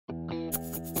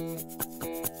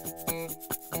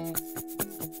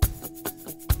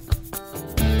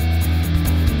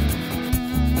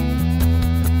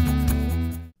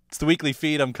the weekly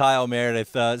feed. I'm Kyle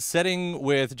Meredith, sitting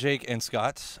with Jake and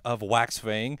Scott of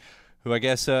Fang, who I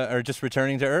guess are just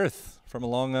returning to Earth from a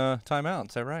long time out.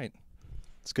 Is that right?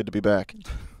 It's good to be back.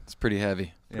 It's pretty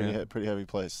heavy. Pretty heavy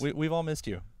place. We've all missed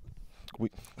you.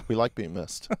 We like being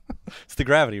missed. It's the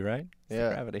gravity, right? It's yeah.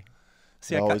 the gravity.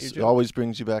 See, it always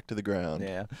brings you back to the ground.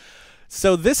 Yeah.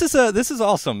 So this is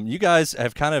awesome. You guys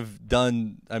have kind of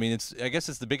done. I mean, I guess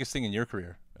it's the biggest thing in your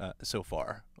career so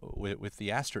far with the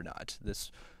Astronaut,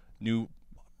 this new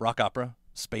rock opera,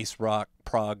 space rock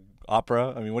prog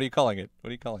opera. I mean, what are you calling it?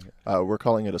 We're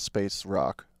calling it a space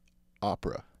rock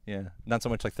opera. Yeah, not so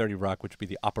much like 30 Rock, which would be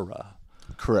the opera.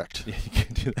 Correct. Yeah, you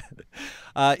can't do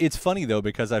that. It's funny though,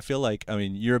 because I feel like, I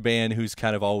mean, you're a band who's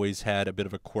kind of always had a bit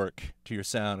of a quirk to your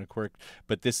sound,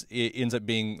 but this ends up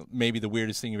being maybe the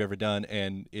weirdest thing you've ever done,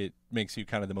 and it makes you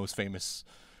kind of the most famous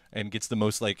and gets the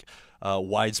most like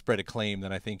widespread acclaim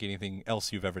than I think anything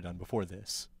else you've ever done before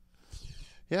this.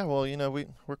 Yeah, well, you know,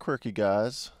 we're quirky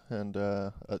guys, and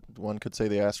one could say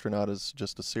the Astronaut is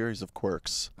just a series of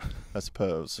quirks, I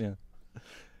suppose. Yeah.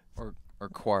 Or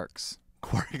quarks.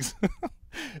 Quarks.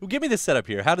 Well, give me the setup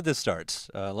here. How did this start?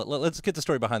 Let's get the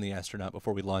story behind the Astronaut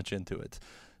before we launch into it.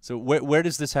 So where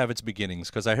does this have its beginnings?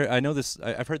 Because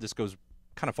I've heard this goes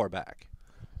kind of far back.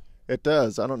 It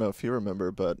does. I don't know if you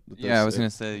remember, but yeah, I was gonna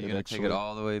say you're gonna take it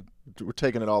all the way. We're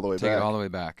taking it all the way back. Take it all the way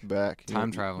back. Back.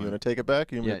 Time traveling. You want to take it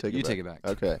back? Yeah, you take it back.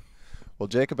 Okay. Well,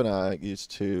 Jacob and I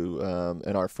used to,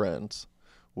 and our friends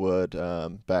would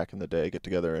back in the day get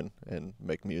together and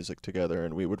make music together,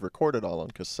 and we would record it all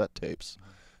on cassette tapes,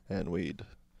 and we'd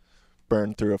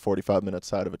burn through a 45-minute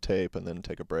side of a tape and then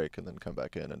take a break and then come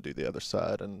back in and do the other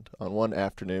side. And on one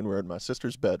afternoon, we're in my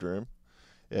sister's bedroom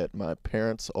at my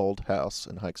parents' old house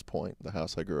in Hikes Point, the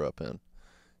house I grew up in,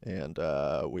 and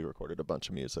we recorded a bunch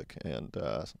of music, and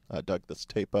I dug this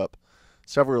tape up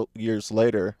several years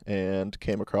later and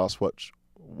came across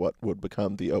what would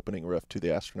become the opening riff to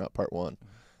the Astronaut Part 1.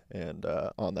 And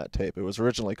on that tape, it was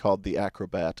originally called The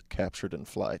Acrobat Captured in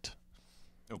Flight.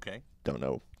 Okay. Don't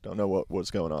know what was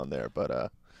going on there,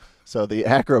 but so the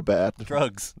Acrobat.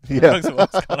 Drugs. Yeah. Drugs are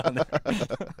what's going on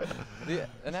there.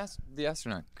 The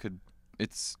Astronaut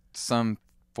it's some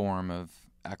form of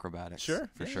acrobatics.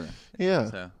 Sure. For sure.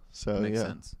 Yeah. So makes yeah.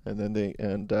 sense. And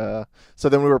then so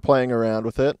then we were playing around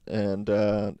with it, and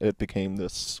it became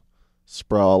this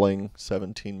sprawling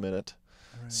 17-minute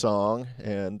song,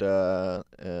 and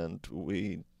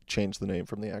we changed the name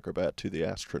from the Acrobat to the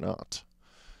Astronaut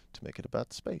to make it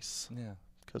about space. Yeah.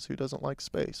 Because who doesn't like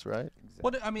space, right?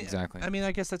 Well, I mean, exactly. I mean,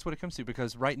 I guess that's what it comes to,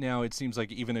 because right now it seems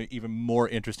like even more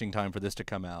interesting time for this to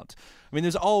come out. I mean,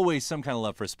 there's always some kind of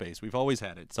love for space. We've always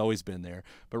had it. It's always been there.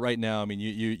 But right now, I mean,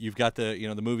 you've got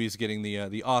the movies getting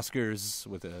the Oscars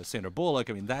with Sandra Bullock.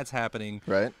 I mean, that's happening.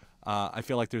 Right. I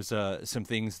feel like there's some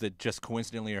things that just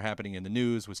coincidentally are happening in the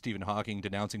news with Stephen Hawking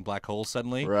denouncing black holes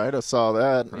suddenly. Right. I saw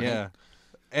that. Right. Yeah.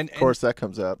 And of course, that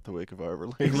comes out the week of our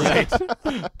release.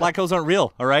 Right. Black holes aren't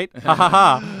real, all right? Ha ha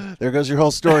ha. There goes your whole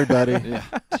story, buddy. Yeah.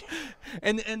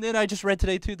 And then I just read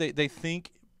today, too, they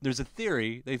think there's a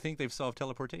theory. They think they've solved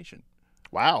teleportation.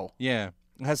 Wow. Yeah.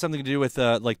 It has something to do with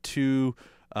like two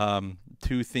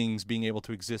things being able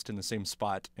to exist in the same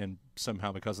spot, and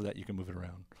somehow because of that you can move it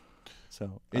around.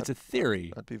 So it's a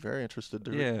theory. I'd be very interested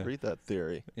to read that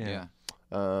theory. Yeah.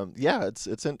 Yeah,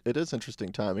 it is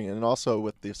interesting timing, and also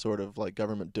with the sort of like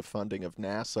government defunding of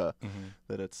NASA,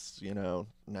 that it's, you know,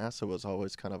 NASA was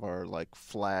always kind of our like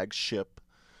flagship,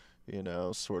 you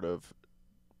know, sort of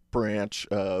branch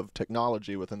of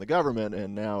technology within the government,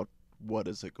 and now what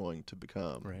is it going to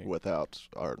become without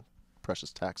our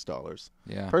precious tax dollars?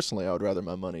 Yeah. Personally, I would rather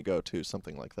my money go to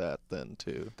something like that than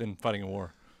fighting a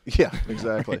war. Yeah,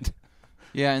 exactly. Right.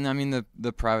 Yeah, and I mean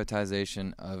the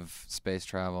privatization of space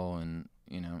travel, and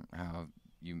you know how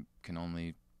you can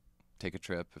only take a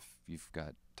trip if you've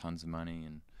got tons of money,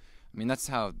 and I mean that's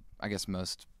how I guess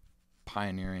most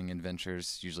pioneering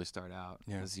adventures usually start out,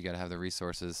 because you got to have the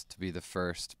resources to be the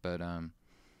first. But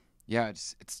yeah,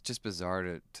 it's just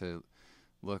bizarre to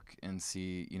look and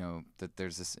see, you know, that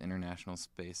there's this international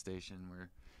space station where,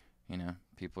 you know,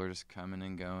 people are just coming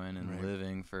and going and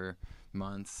living for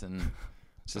months, and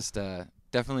just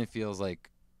definitely feels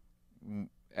like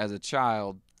as a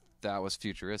child that was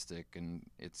futuristic, and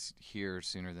it's here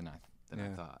sooner than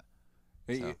I thought.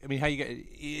 So. I mean,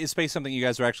 is space something you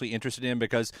guys are actually interested in?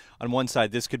 Because on one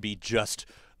side, this could be just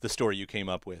the story you came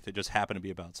up with. It just happened to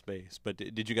be about space. But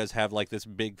did you guys have like this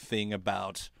big thing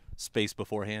about space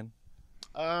beforehand?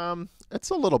 It's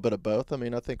a little bit of both. I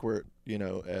mean, I think we're, you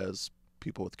know, as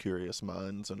people with curious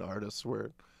minds and artists, we're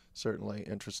certainly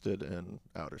interested in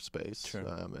outer space,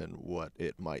 and what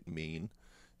it might mean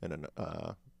in an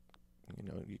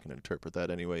you can interpret that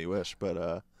any way you wish.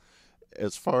 But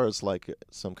as far as like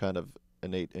some kind of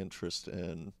innate interest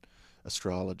in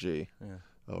astrology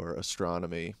or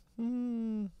astronomy,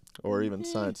 or even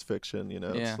science fiction,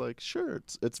 it's like, sure,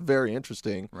 it's very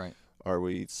interesting. Right. Are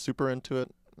we super into it?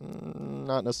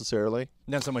 Not necessarily.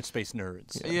 Not so much space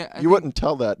nerds. Yeah, you wouldn't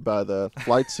tell that by the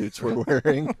flight suits we're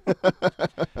wearing.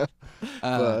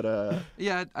 But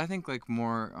yeah, I think like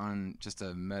more on just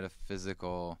a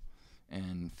metaphysical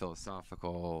and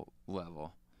philosophical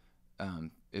level,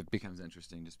 it becomes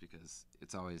interesting just because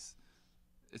it's always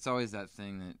that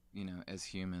thing that, as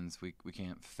humans we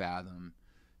can't fathom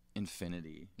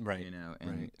infinity, right?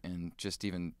 And just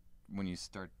even when you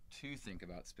start to think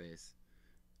about space,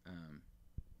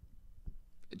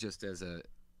 just as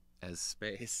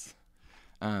space,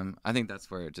 I think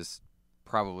that's where it just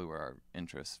probably where our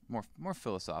interests more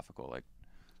philosophical, like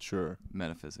sure,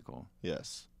 metaphysical.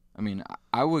 Yes. I mean,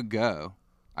 I would go.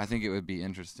 I think it would be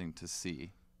interesting to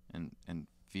see and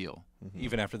feel,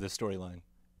 even after this storyline.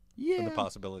 Yeah. And the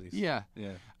possibilities. Yeah.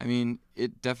 Yeah. I mean,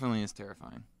 it definitely is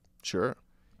terrifying. Sure.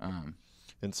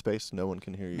 In space, no one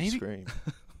can hear you scream.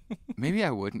 Maybe I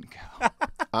wouldn't go.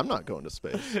 I'm not going to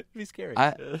space. It'd be scary.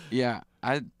 I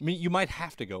mean, you might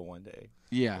have to go one day.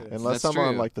 Yeah. Unless that's I'm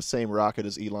on true. like the same rocket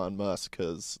as Elon Musk,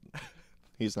 because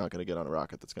he's not going to get on a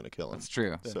rocket that's going to kill him. That's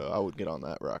true. So I would get on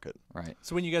that rocket. Right.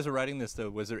 So when you guys were writing this,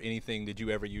 though, was there anything? Did you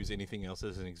ever use anything else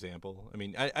as an example? I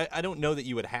mean, I don't know that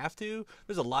you would have to.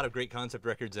 There's a lot of great concept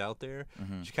records out there.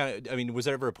 Was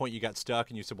there ever a point you got stuck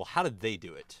and you said, well, how did they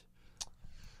do it?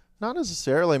 Not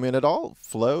necessarily. I mean, it all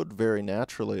flowed very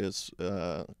naturally, as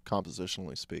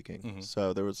compositionally speaking.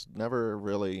 So there was never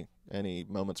really any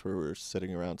moments where we were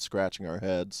sitting around scratching our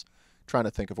heads, trying to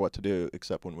think of what to do,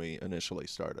 except when we initially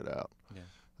started out. Yeah.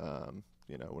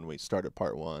 When we started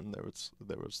part one, there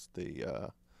was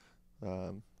the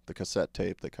cassette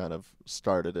tape that kind of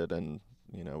started it, and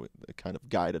it kind of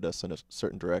guided us in a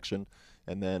certain direction.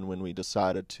 And then when we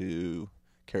decided to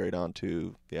carry it on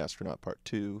to the Astronaut Part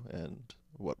 2 and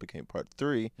what became Part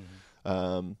 3,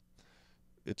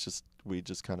 we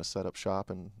just kind of set up shop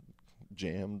and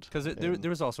jammed. Because there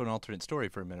was also an alternate story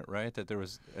for a minute, right? That there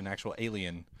was an actual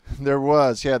alien. There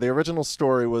was, yeah. The original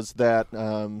story was that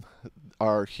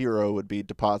our hero would be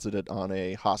deposited on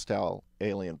a hostile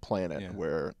alien planet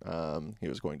where he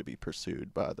was going to be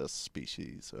pursued by this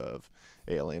species of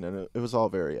alien, and it was all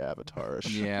very Avatar-ish.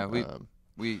 Yeah, we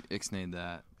ixnayed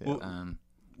that. Yeah.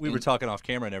 We were talking off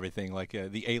camera and everything, like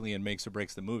the alien makes or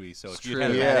breaks the movie. So if you true. had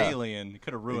a bad alien, it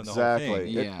could have ruined the whole thing.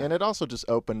 Yeah. And it also just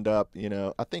opened up,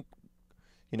 I think,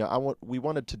 we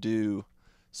wanted to do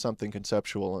something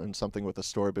conceptual and something with a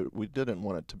story, but we didn't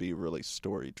want it to be really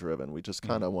story driven. We just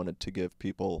kind of wanted to give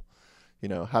people,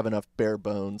 have enough bare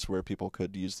bones where people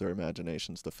could use their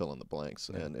imaginations to fill in the blanks,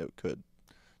 and it could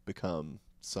become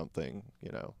something,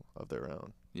 of their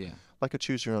own. Yeah. Like a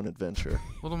choose your own adventure.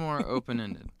 A little more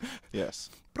open-ended. Yes.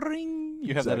 Bring.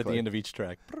 You have that at the end of each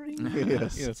track. Bring.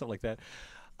 Yes. Something like that.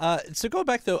 So go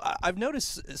back, though. I've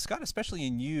noticed, Scott, especially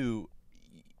in you,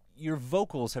 your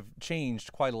vocals have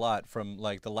changed quite a lot from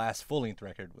like the last full-length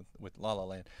record with La La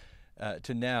Land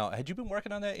to now. Had you been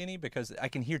working on that any? Because I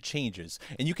can hear changes,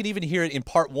 and you can even hear it in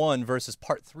part 1 versus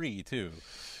part 3 too.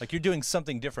 Like you're doing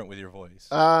something different with your voice.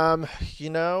 I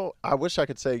wish I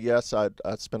could say yes.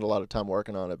 I'd spend a lot of time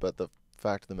working on it, but the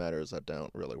fact of the matter is I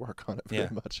don't really work on it very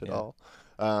much at all.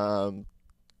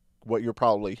 What you're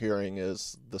probably hearing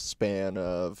is the span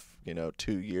of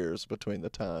 2 years between the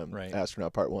time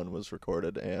Astronaut Part 1 was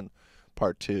recorded and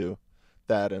Part 2.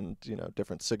 That and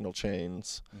different signal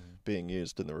chains being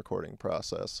used in the recording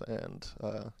process, and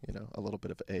a little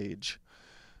bit of age.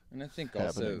 And I think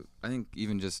happening.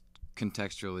 even just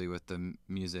contextually with the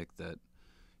music, that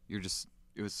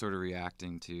it was sort of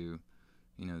reacting to,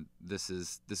 this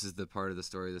is the part of the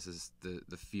story, this is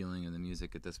the feeling of the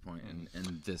music at this point,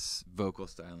 and this vocal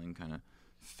styling kind of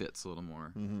fits a little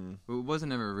more. But it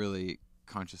wasn't ever really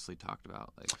consciously talked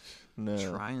about, like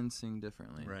try and sing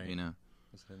differently,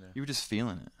 You were just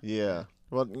feeling it. Yeah.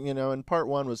 Well, and part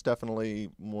 1 was definitely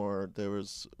there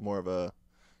was more of a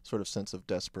sort of sense of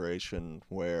desperation,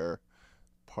 where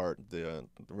the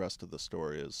rest of the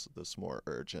story is this more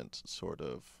urgent sort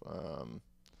of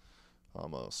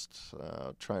almost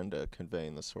trying to convey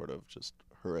the sort of just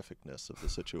horrificness of the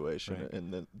situation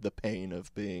and the pain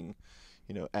of being,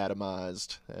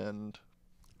 atomized and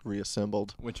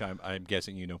reassembled, which I'm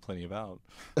guessing you know plenty about.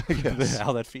 Yes.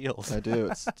 How that feels. I do.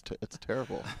 It's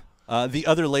terrible. The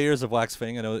other layers of Wax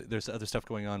Fang, I know there's other stuff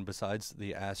going on besides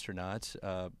the Astronaut,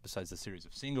 besides the series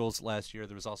of singles last year.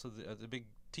 There was also the big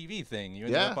TV thing. You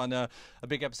ended Yeah. up on a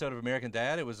big episode of American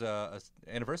Dad. It was a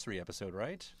anniversary episode,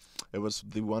 right? It was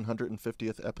the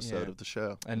 150th episode of the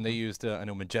show. And they used, I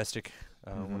know, Majestic,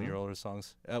 one of your older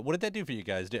songs. What did that do for you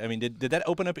guys? Did that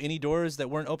open up any doors that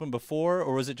weren't open before,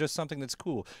 or was it just something that's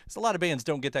cool? Because a lot of bands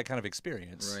don't get that kind of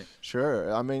experience. Right.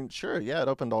 Sure. I mean, sure. Yeah, it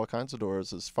opened all kinds of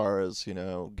doors as far as,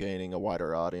 gaining a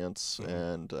wider audience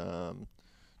and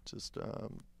just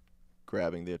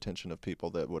grabbing the attention of people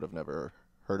that would have never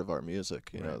heard of our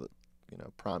music.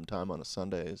 Prime time on a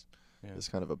Sunday is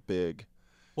kind of a big.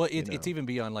 Well, it's even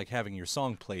beyond like having your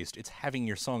song placed. It's having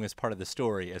your song as part of the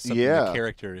story, as something the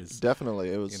character is.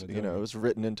 Definitely. It was, it was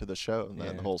written into the show, and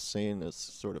that whole scene is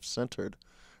sort of centered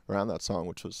around that song,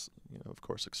 which was, of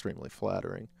course, extremely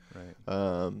flattering.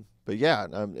 Right. But yeah,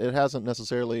 it hasn't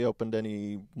necessarily opened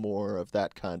any more of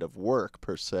that kind of work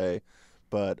per se,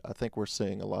 but I think we're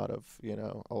seeing a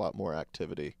lot more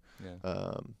activity.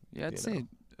 Yeah. I'd say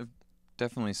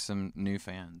definitely some new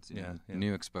fans.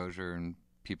 New exposure and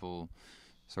people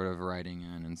sort of writing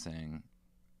in and saying,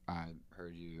 I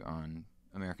heard you on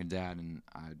American Dad and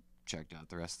I checked out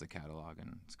the rest of the catalog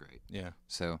and it's great. Yeah.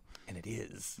 So. And it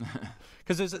is.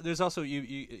 Because there's also,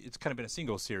 it's kind of been a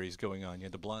single series going on. You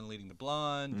had The Blonde Leading the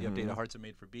Blonde, the updated Hearts Are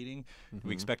Made for Beating. Do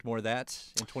we expect more of that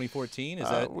in 2014? Is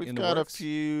that we've in the got works? a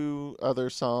few other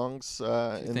songs in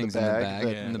the Things bag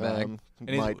in the bag.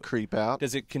 might creep out.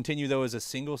 Does it continue, though, as a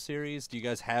single series? Do you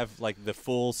guys have, like, the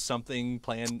full something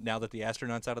planned now that the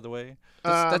Astronaut's out of the way?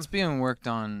 That's being worked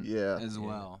on Yeah. as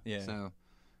well. Yeah. So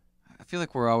I feel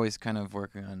like we're always kind of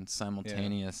working on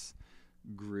simultaneous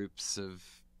groups of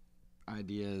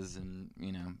ideas and,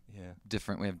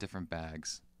 different. We have different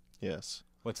bags. Yes.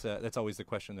 What's that? That's always the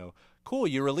question, though. Cool,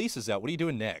 your release is out. What are you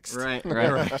doing next? Right.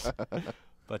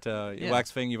 But Wax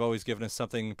Fang, you've always given us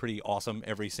something pretty awesome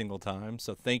every single time.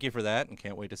 So thank you for that, and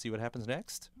can't wait to see what happens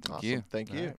next. Awesome. you. Thank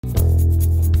All you.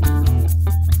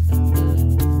 right.